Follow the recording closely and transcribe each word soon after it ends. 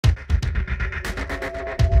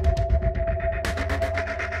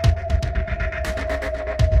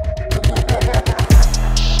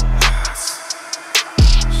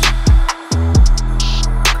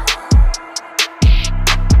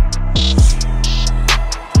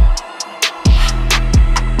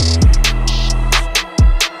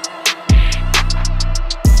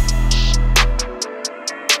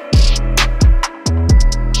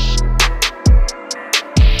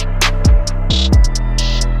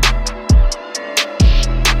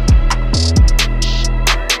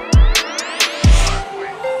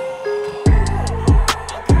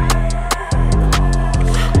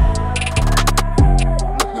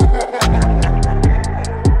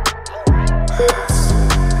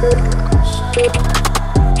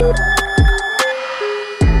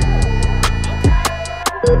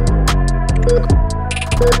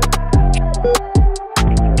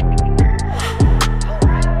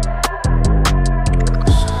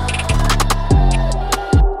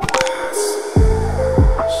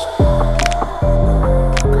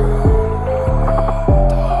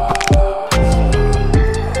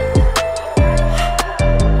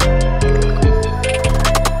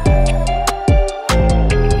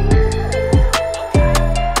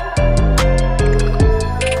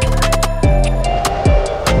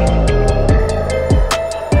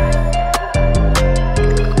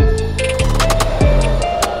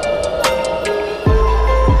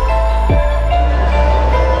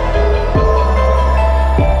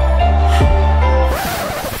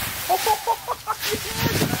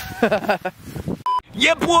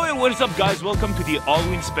Yeah boy, what is up guys? Welcome to the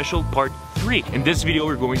Halloween special part 3. In this video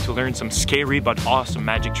we're going to learn some scary but awesome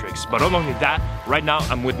magic tricks. But not only that, right now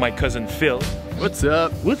I'm with my cousin Phil. What's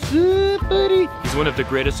up? What's up, buddy? He's one of the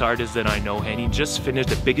greatest artists that I know, and he just finished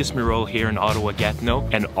the biggest mural here in Ottawa, Gatineau.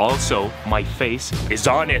 And also, my face is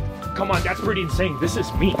on it. Come on, that's pretty insane. This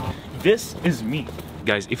is me. This is me.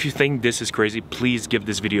 Guys, if you think this is crazy, please give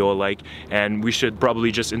this video a like, and we should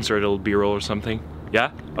probably just insert a little B-roll or something.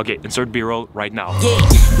 Yeah? Okay, insert B-roll right now. Yeah,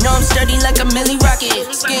 no, I'm sturdy like a milli rocket.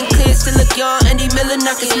 Skin clear, still look young, Andy Miller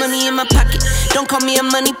knockers. Money in my pocket, don't call me a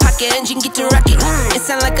money pocket. Engine get to rocket, it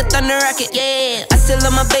sound like a thunder rocket. Yeah, I still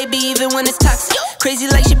love my baby even when it's toxic. Crazy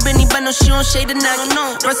like she Britney, but no, she don't shade the knock.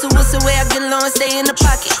 No, Russell Wilson way I get low and stay in the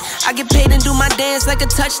pocket. I get paid and do my dance like a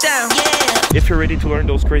touchdown. Yeah. If you're ready to learn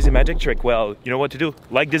those crazy magic trick, well, you know what to do.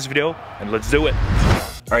 Like this video and let's do it.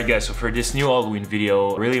 Alright guys, so for this new Halloween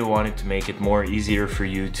video, I really wanted to make it more easier for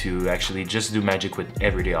you to actually just do magic with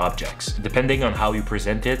everyday objects. Depending on how you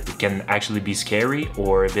present it, it can actually be scary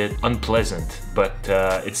or a bit unpleasant, but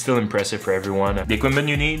it's still impressive for everyone. The equipment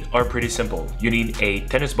you need are pretty simple. You need a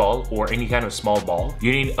tennis ball or any kind of small ball.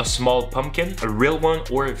 You need a small pumpkin, a real one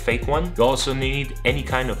or a fake one. You also need any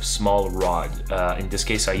kind of small rod. In this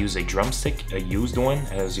case, I use a drumstick, a used one.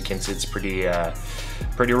 As you can see, it's pretty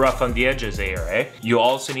rough on the edges there, eh? You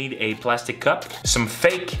also need a plastic cup, some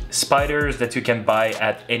fake spiders that you can buy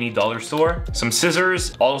at any dollar store, some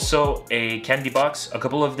scissors, also a candy box, a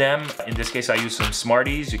couple of them. In this case, I use some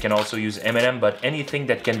Smarties. You can also use M&M, but anything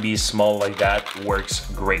that can be small like that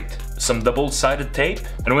works great. Some double-sided tape.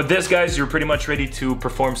 And with this, guys, you're pretty much ready to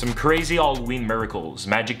perform some crazy Halloween miracles.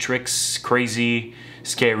 Magic tricks, crazy,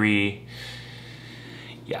 scary,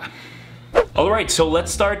 yeah. Alright, so let's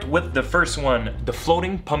start with the first one, the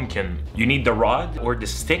floating pumpkin. You need the rod or the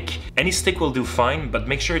stick. Any stick will do fine, but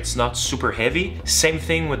make sure it's not super heavy. Same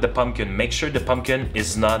thing with the pumpkin. Make sure the pumpkin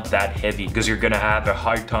is not that heavy because you're gonna have a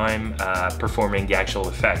hard time performing the actual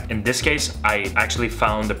effect. In this case, I actually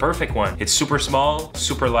found the perfect one. It's super small,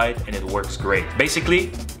 super light, and it works great.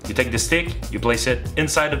 Basically, you take the stick, you place it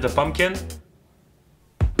inside of the pumpkin.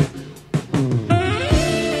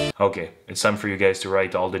 Okay, it's time for you guys to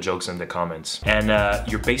write all the jokes in the comments. And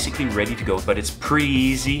you're basically ready to go, but it's pretty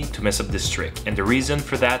easy to mess up this trick. And the reason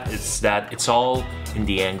for that is that it's all in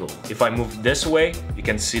the angle. If I move this way, you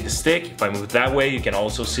can see the stick. If I move that way, you can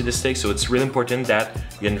also see the stick. So it's really important that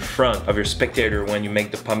you're in front of your spectator when you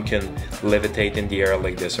make the pumpkin levitate in the air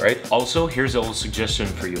like this, right? Also, here's a little suggestion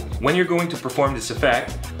for you. When you're going to perform this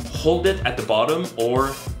effect, hold it at the bottom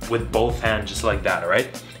or with both hands, just like that, all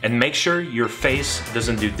right? And make sure your face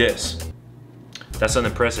doesn't do this. That's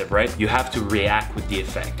unimpressive, right? You have to react with the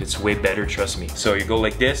effect. It's way better, trust me. So you go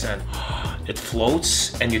like this and it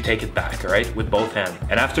floats and you take it back, all right? With both hands.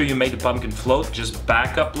 And after you make the pumpkin float, just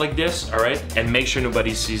back up like this, all right? And make sure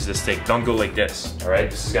nobody sees the stick. Don't go like this, all right?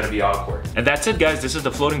 This is gonna be awkward. And that's it, guys. This is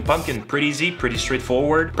the floating pumpkin. Pretty easy, pretty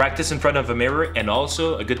straightforward. Practice in front of a mirror. And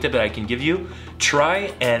also a good tip that I can give you,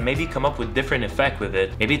 try and maybe come up with different effect with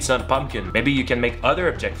it. Maybe it's not a pumpkin. Maybe you can make other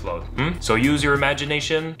object float. So use your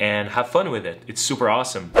imagination and have fun with it. It's super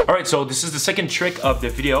awesome. All right, so this is the second trick of the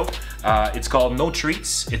video. It's called No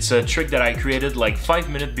Treats. It's a trick that I created like 5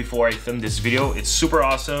 minutes before I filmed this video. It's super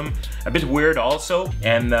awesome, a bit weird also.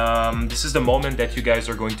 And this is the moment that you guys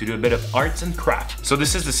are going to do a bit of arts and craft. So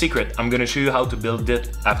this is the secret. I'm gonna show you how to build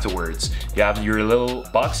it afterwards. You have your little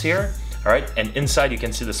box here, all right? And inside you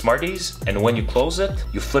can see the Smarties. And when you close it,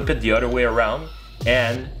 you flip it the other way around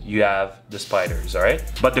and you have the spiders, all right?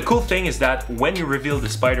 But the cool thing is that when you reveal the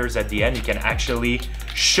spiders at the end, you can actually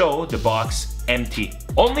show the box empty.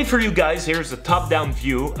 Only for you guys, here's a top-down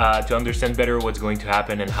view to understand better what's going to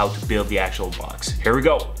happen and how to build the actual box. Here we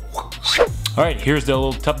go. All right, here's the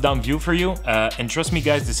little top-down view for you. And trust me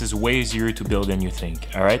guys, this is way easier to build than you think,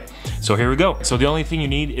 all right? So here we go. So the only thing you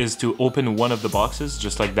need is to open one of the boxes,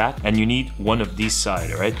 just like that, and you need one of these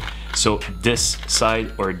side, all right? So this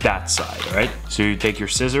side or that side, all right? So you take your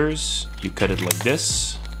scissors, you cut it like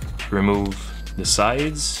this, remove the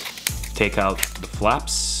sides, take out the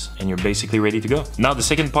flaps, and you're basically ready to go. Now the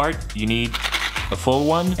second part, you need a full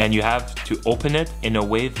one, and you have to open it in a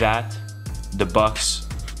way that the box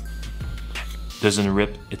doesn't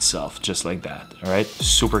rip itself, just like that, all right?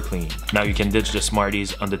 Super clean. Now you can ditch the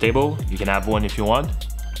Smarties on the table. You can have one if you want.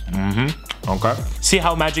 Okay. See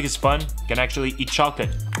how magic is fun? You can actually eat chocolate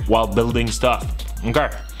while building stuff. Okay.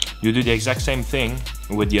 You do the exact same thing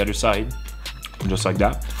with the other side, just like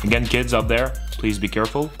that. Again, kids out there, please be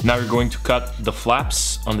careful. Now you're going to cut the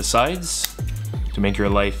flaps on the sides to make your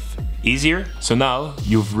life easier. So now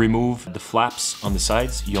you've removed the flaps on the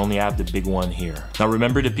sides. You only have the big one here. Now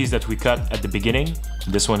remember the piece that we cut at the beginning,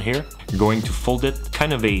 this one here? You're going to fold it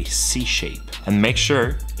kind of a C shape and make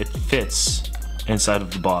sure it fits inside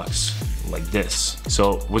of the box like this.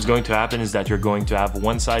 So what's going to happen is that you're going to have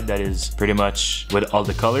one side that is pretty much with all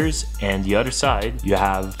the colors, and the other side you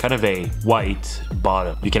have kind of a white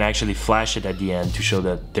bottom. You can actually flash it at the end to show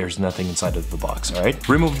that there's nothing inside of the box, all right?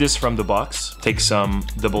 Remove this from the box, take some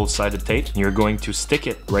double-sided tape, and you're going to stick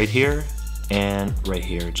it right here and right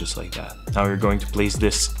here, just like that. Now you're going to place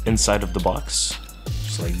this inside of the box,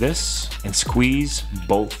 just like this, and squeeze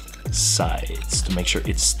both sides to make sure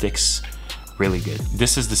it sticks really good.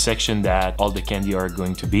 This is the section that all the candy are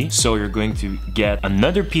going to be. So you're going to get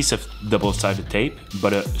another piece of double-sided tape,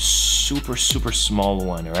 but a super small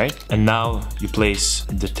one, all right? And now you place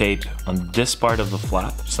the tape on this part of the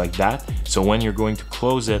flap, just like that. So when you're going to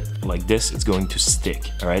close it like this, it's going to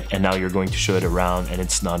stick, all right? And now you're going to show it around and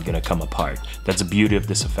it's not gonna come apart. That's the beauty of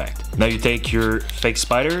this effect. Now you take your fake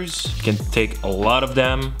spiders, you can take a lot of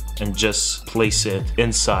them and just place it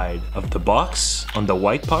inside of the box on the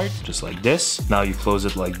white part, just like this. Now you close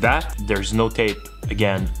it like that. There's no tape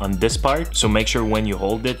again on this part, so make sure when you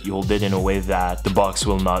hold it in a way that the box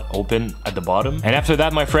will not open at the bottom. And after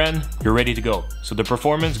that, my friend, you're ready to go. So the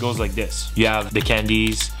performance goes like this. You have the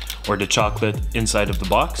candies or the chocolate inside of the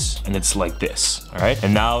box, and it's like this, all right?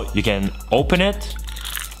 And now you can open it,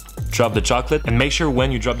 drop the chocolate, and make sure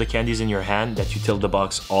when you drop the candies in your hand that you tilt the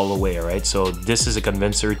box all the way, all right? So this is a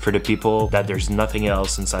convincer for the people that there's nothing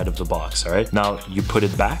else inside of the box, all right? Now you put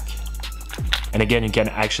it back, and again, you can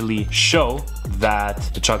actually show that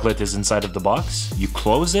the chocolate is inside of the box. You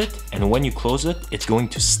close it, and when you close it, it's going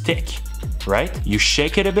to stick, right? You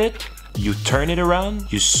shake it a bit, you turn it around,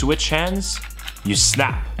 you switch hands, you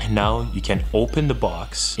snap, and now you can open the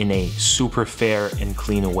box in a super fair and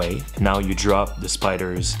clean way. Now you drop the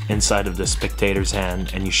spiders inside of the spectator's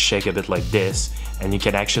hand and you shake a bit like this, and you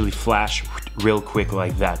can actually flash real quick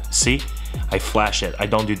like that. See? I flash it. I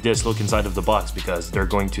don't do this, look inside of the box, because they're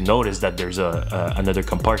going to notice that there's another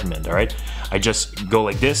compartment, all right? I just go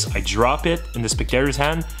like this, I drop it in the spectator's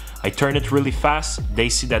hand, I turn it really fast, they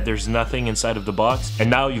see that there's nothing inside of the box, and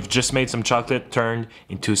now you've just made some chocolate turned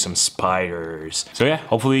into some spiders. So yeah,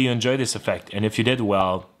 hopefully you enjoyed this effect, and if you did,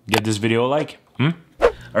 well, give this video a like.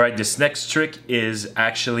 Alright, this next trick is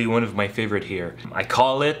actually one of my favorite here. I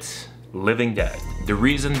call it Living Dead. The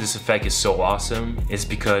reason this effect is so awesome is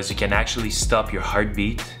because you can actually stop your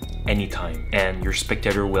heartbeat anytime and your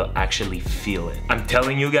spectator will actually feel it. I'm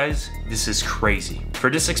telling you guys, this is crazy.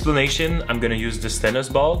 For this explanation, I'm gonna use this tennis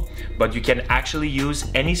ball, but you can actually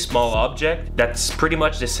use any small object that's pretty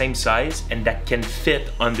much the same size and that can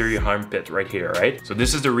fit under your armpit right here, right? So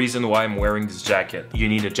this is the reason why I'm wearing this jacket. You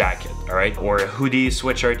need a jacket, all right? Or a hoodie,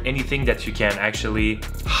 sweatshirt, anything that you can actually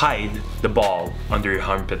hide the ball under your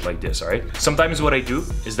armpit like this, all right? Sometimes what I do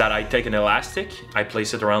is that I take an elastic, I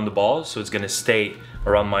place it around the ball so it's gonna stay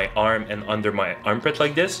around my arm and under my armpit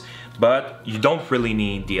like this, but you don't really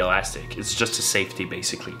need the elastic. It's just a safety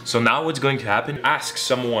basically. So now what's going to happen, ask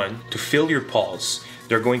someone to feel your pulse.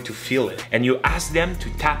 They're going to feel it. And you ask them to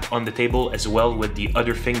tap on the table as well with the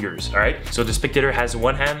other fingers, all right? So the spectator has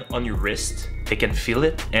one hand on your wrist, they can feel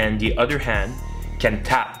it, and the other hand can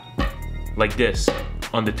tap like this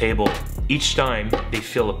on the table each time they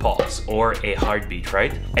feel a pulse or a heartbeat,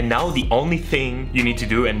 right? And now the only thing you need to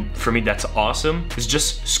do, and for me that's awesome, is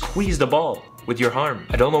just squeeze the ball with your arm.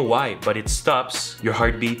 I don't know why, but it stops your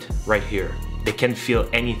heartbeat right here. They can feel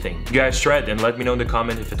anything. You guys try it and let me know in the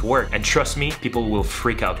comment if it worked. And trust me, people will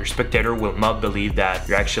freak out. Your spectator will not believe that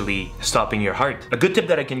you're actually stopping your heart. A good tip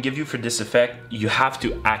that I can give you for this effect, you have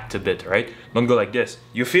to act a bit, right? Don't go like this.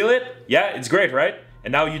 You feel it? Yeah, it's great, right?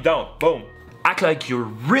 And now you don't. Boom. act like you're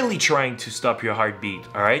really trying to stop your heartbeat,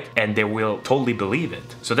 all right? And they will totally believe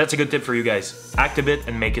it. So that's a good tip for you guys. Act a bit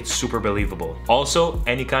and make it super believable. Also,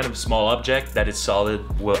 any kind of small object that is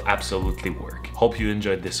solid will absolutely work. Hope you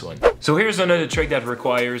enjoyed this one. So here's another trick that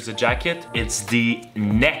requires a jacket. It's the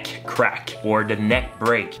neck crack or the neck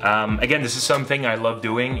break. Again, this is something I love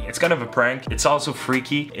doing. It's kind of a prank. It's also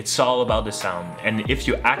freaky. It's all about the sound. And if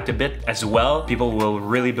you act a bit as well, people will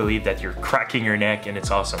really believe that you're cracking your neck and it's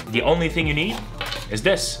awesome. The only thing you need is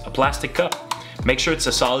this, a plastic cup. Make sure it's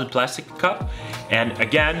a solid plastic cup. And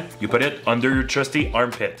again, you put it under your trusty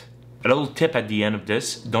armpit. A little tip at the end of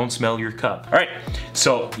this, don't smell your cup. All right,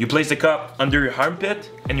 so you place the cup under your armpit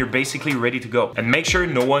and you're basically ready to go. And make sure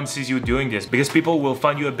no one sees you doing this because people will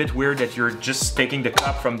find you a bit weird that you're just taking the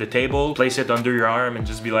cup from the table, place it under your arm and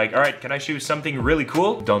just be like, all right, can I show you something really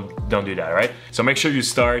cool? Don't do that, all right? So make sure you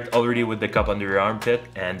start already with the cup under your armpit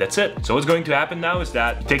and that's it. So what's going to happen now is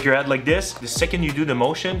that you take your head like this. The second you do the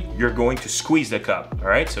motion, you're going to squeeze the cup, all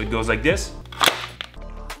right? So it goes like this.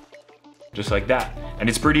 Just like that. And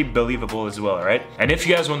it's pretty believable as well, right? And if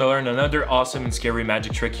you guys want to learn another awesome and scary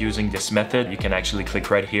magic trick using this method, you can actually click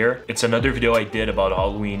right here. It's another video I did about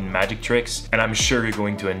Halloween magic tricks, and I'm sure you're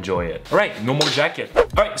going to enjoy it. All right, no more jacket.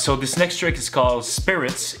 All right, so this next trick is called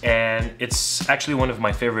spirits, and it's actually one of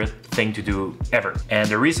my favorite thing to do ever. And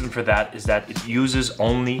the reason for that is that it uses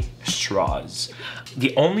only straws.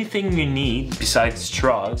 The only thing you need besides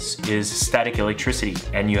straws is static electricity,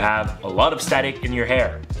 and you have a lot of static in your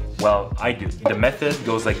hair. Well, I do. The method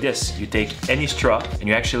goes like this. You take any straw and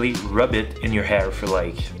you actually rub it in your hair for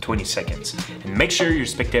like 20 seconds. And make sure your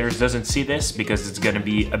spectators doesn't see this because it's gonna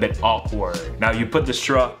be a bit awkward. Now you put the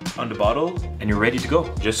straw on the bottle and you're ready to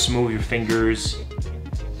go. Just move your fingers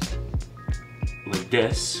like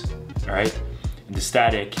this, all right? And the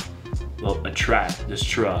static will attract the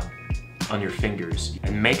straw on your fingers.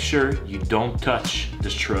 And make sure you don't touch the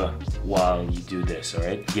straw while you do this, all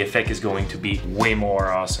right? The effect is going to be way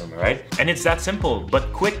more awesome, all right? And it's that simple,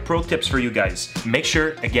 but quick pro tips for you guys. Make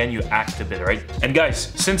sure, again, you act a bit, all right? And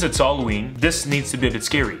guys, since it's Halloween, this needs to be a bit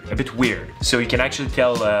scary, a bit weird. So you can actually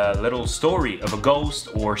tell a little story of a ghost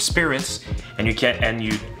or spirits, and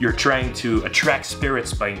you're trying to attract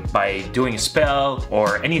spirits by doing a spell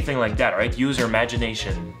or anything like that, all right? Use your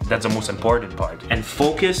imagination. That's the most important part. And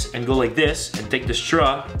focus and go like this and take the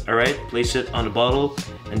straw, all right? Place it on the bottle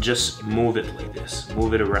and just move it like this.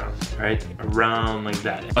 Move it around, all right? Around like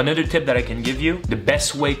that. Another tip that I can give you, the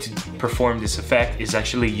best way to perform this effect is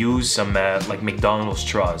actually use some like McDonald's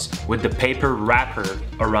straws with the paper wrapper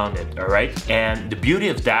around it, all right? And the beauty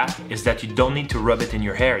of that is that you don't need to rub it in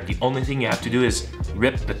your hair. The only thing you have to do is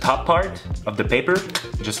rip the top part of the paper,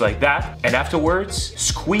 just like that. And afterwards,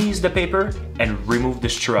 squeeze the paper and remove the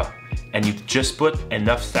straw. And you just put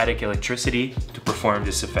enough static electricity to perform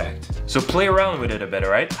this effect. So play around with it a bit,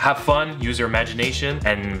 alright? Have fun, use your imagination,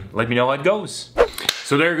 and let me know how it goes.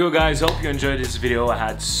 So there you go, guys. Hope you enjoyed this video. I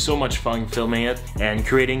had so much fun filming it and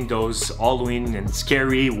creating those Halloween and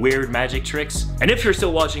scary, weird magic tricks. And if you're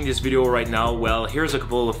still watching this video right now, well, here's a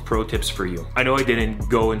couple of pro tips for you. I know I didn't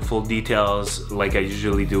go in full details like I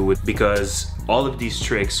usually do because all of these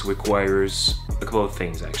tricks requires a couple of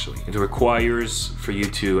things actually. It requires for you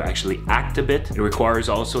to actually act a bit. It requires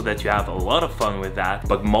also that you have a lot of fun with that,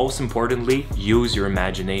 but most importantly, use your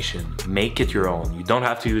imagination. Make it your own. You don't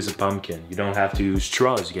have to use a pumpkin. You don't have to use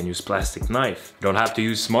straws. You can use plastic knife. You don't have to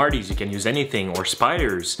use Smarties. You can use anything, or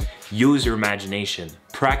spiders. Use your imagination.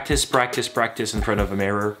 Practice, practice, practice in front of a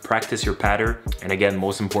mirror. Practice your pattern. And again,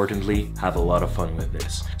 most importantly, have a lot of fun with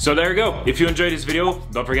this. So there you go. If you enjoyed this video,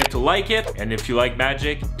 don't forget to like it. And if you like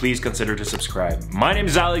magic, please consider to subscribe. My name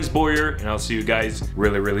is Alex Boyer, and I'll see you guys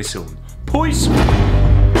really, really soon. Peace!